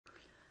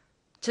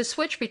To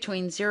switch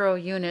between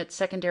zero-unit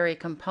secondary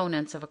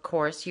components of a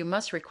course, you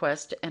must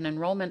request an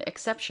enrollment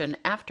exception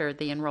after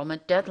the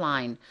enrollment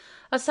deadline.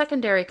 A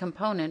secondary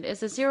component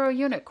is a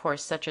zero-unit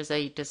course such as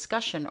a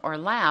discussion or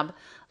lab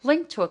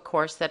linked to a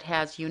course that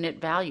has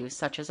unit value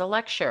such as a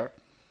lecture.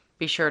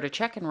 Be sure to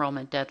check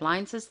enrollment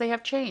deadlines as they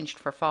have changed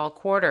for fall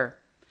quarter.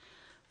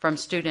 From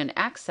Student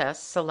Access,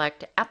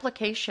 select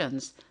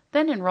Applications,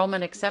 then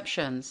Enrollment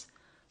Exceptions.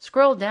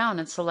 Scroll down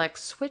and select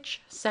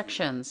Switch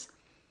Sections.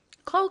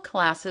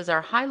 Co-classes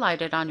are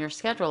highlighted on your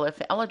schedule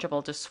if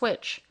eligible to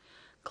switch.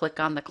 Click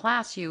on the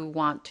class you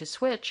want to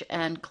switch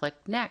and click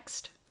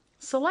Next.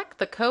 Select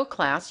the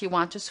co-class you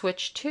want to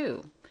switch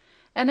to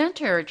and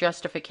enter a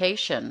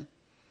justification.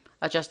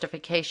 A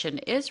justification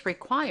is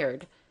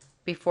required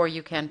before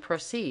you can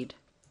proceed.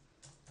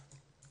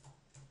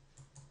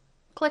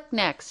 Click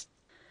Next.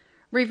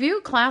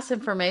 Review class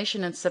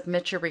information and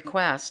submit your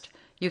request.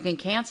 You can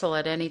cancel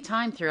at any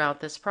time throughout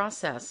this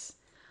process.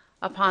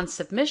 Upon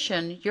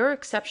submission, your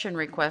exception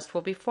request will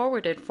be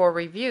forwarded for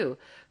review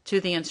to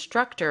the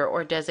instructor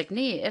or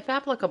designee if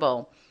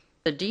applicable,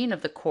 the dean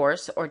of the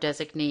course or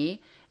designee,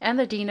 and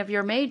the dean of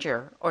your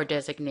major or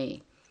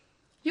designee.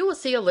 You will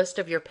see a list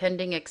of your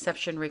pending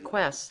exception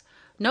requests.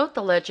 Note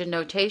the legend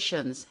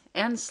notations,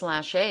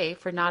 N/A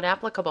for not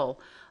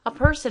applicable. A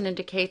person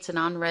indicates an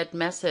unread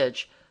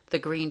message, the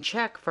green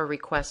check for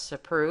requests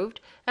approved,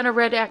 and a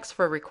red X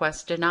for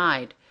requests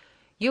denied.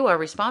 You are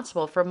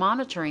responsible for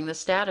monitoring the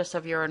status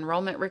of your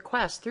enrollment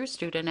request through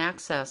Student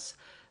Access.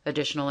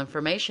 Additional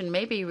information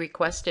may be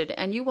requested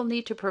and you will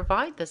need to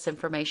provide this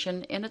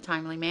information in a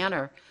timely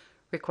manner.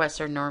 Requests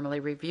are normally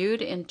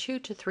reviewed in 2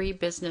 to 3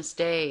 business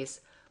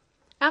days.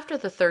 After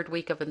the 3rd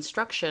week of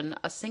instruction,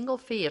 a single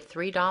fee of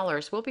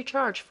 $3 will be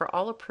charged for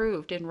all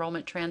approved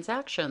enrollment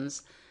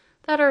transactions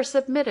that are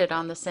submitted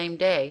on the same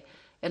day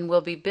and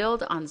will be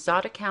billed on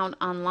Zot account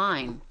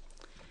online.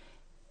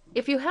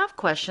 If you have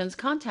questions,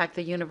 contact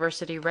the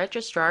University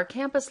Registrar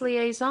Campus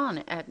Liaison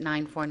at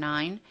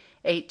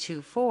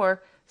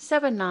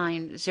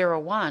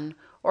 949-824-7901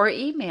 or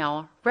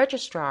email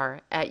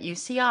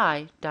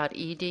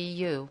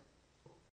registrar@uci.edu.